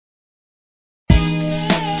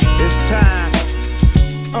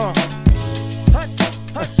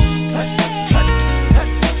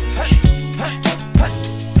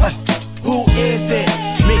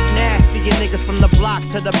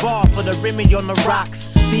Remy on the rocks.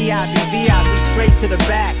 V.I.V. straight to the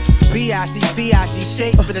back. B.I.C.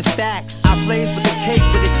 shake for the stacks. I blaze with the cake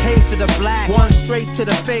with a case of the black. One straight to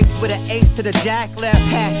the face with an ace to the jack. Left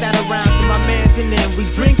pass that around to my mans and then we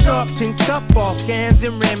drink up, tink up off cans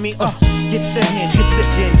and Remy. Get the hen, get the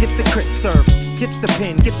gin, get the crit serve. Get the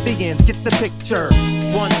pin, get the ends, get the picture.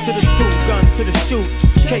 One to the two, gun to the shoot.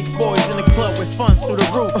 Cake boys in the club with funds through the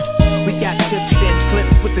roof. We got chips and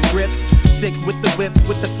clips with the grips. Sick with the whips,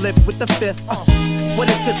 with the flip, with the fifth. What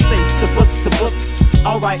a tip say, saboops.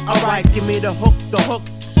 Alright, give me the hook.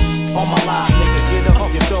 On my live, niggas, get up,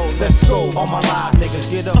 your dough, let's go. On my live, niggas,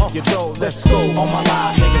 get up, your dough, let's go. On my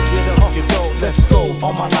live, niggas, get up, your dough, let's go.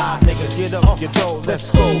 On my live, niggas, get up, your dough,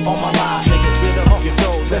 let's go. On my live, niggas, get up, your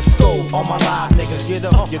dough, let's go. On my live, niggas, get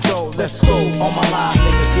up, your dough, let's go. On my live,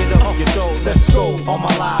 niggas, get up, your dough, let's go. On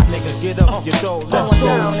my live, niggas, get up, your dough, let's go.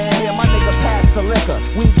 Going down in here, my nigga pass the liquor.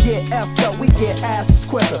 We get effed up, we get asses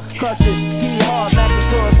quicker. Cause it's D-hard, Mac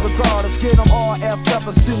the girls regardless. Get them all effed up,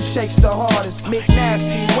 a suit shakes the hardest. Mick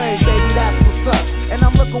Nasty way, baby, that's what's up. And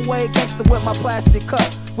I'm looking way gangster with my plastic cup.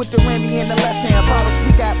 With the Remy in the left hand bottles,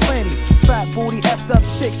 we got plenty. Fat booty, effed up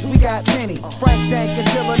chicks, we got many. Frank Dank and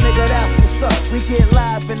Dilla, nigga, that's what's up. We get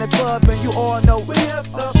live in the club and you all know we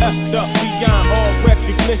effed up. Effed up beyond all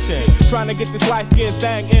recognition. Trying to get this light-skinned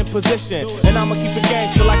thing in position. And I'ma keep it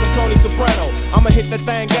gangster like I'm Tony Soprano. I'ma hit that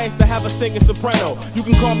thing gangster, have a singing soprano. You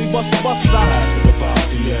can call me Buster Busters, I have.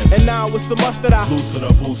 And now it's a must that I loosen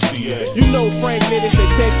up bustier. You know Frank did it, they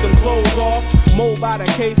take them clothes off. Mo by the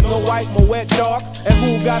case, no white, mo wet dark. And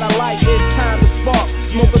who got a light, it's time to spark.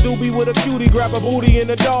 Smoke a doobie with a cutie, grab a booty in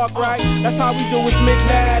the dark, right? That's how we do it, Mick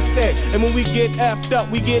Nasty. And when we get effed up,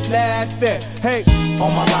 we get nasty. Hey,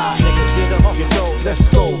 on my live, niggas, get up, your dough, let's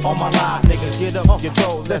go. On my live, niggas, get up, your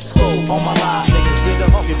dough, let's go. On my live, niggas,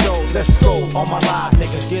 get up, your dough, let's go. On my live,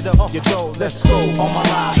 niggas, get up, your dough, let's go. On my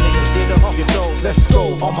live, niggas, get up, your dough, let's go.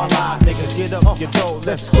 On my live, niggas, get up, your dough,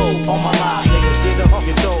 let's go. On my live, niggas, get up,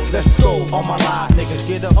 your dough, let's go. On my live, niggas,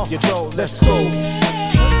 get up, your dough, let's go.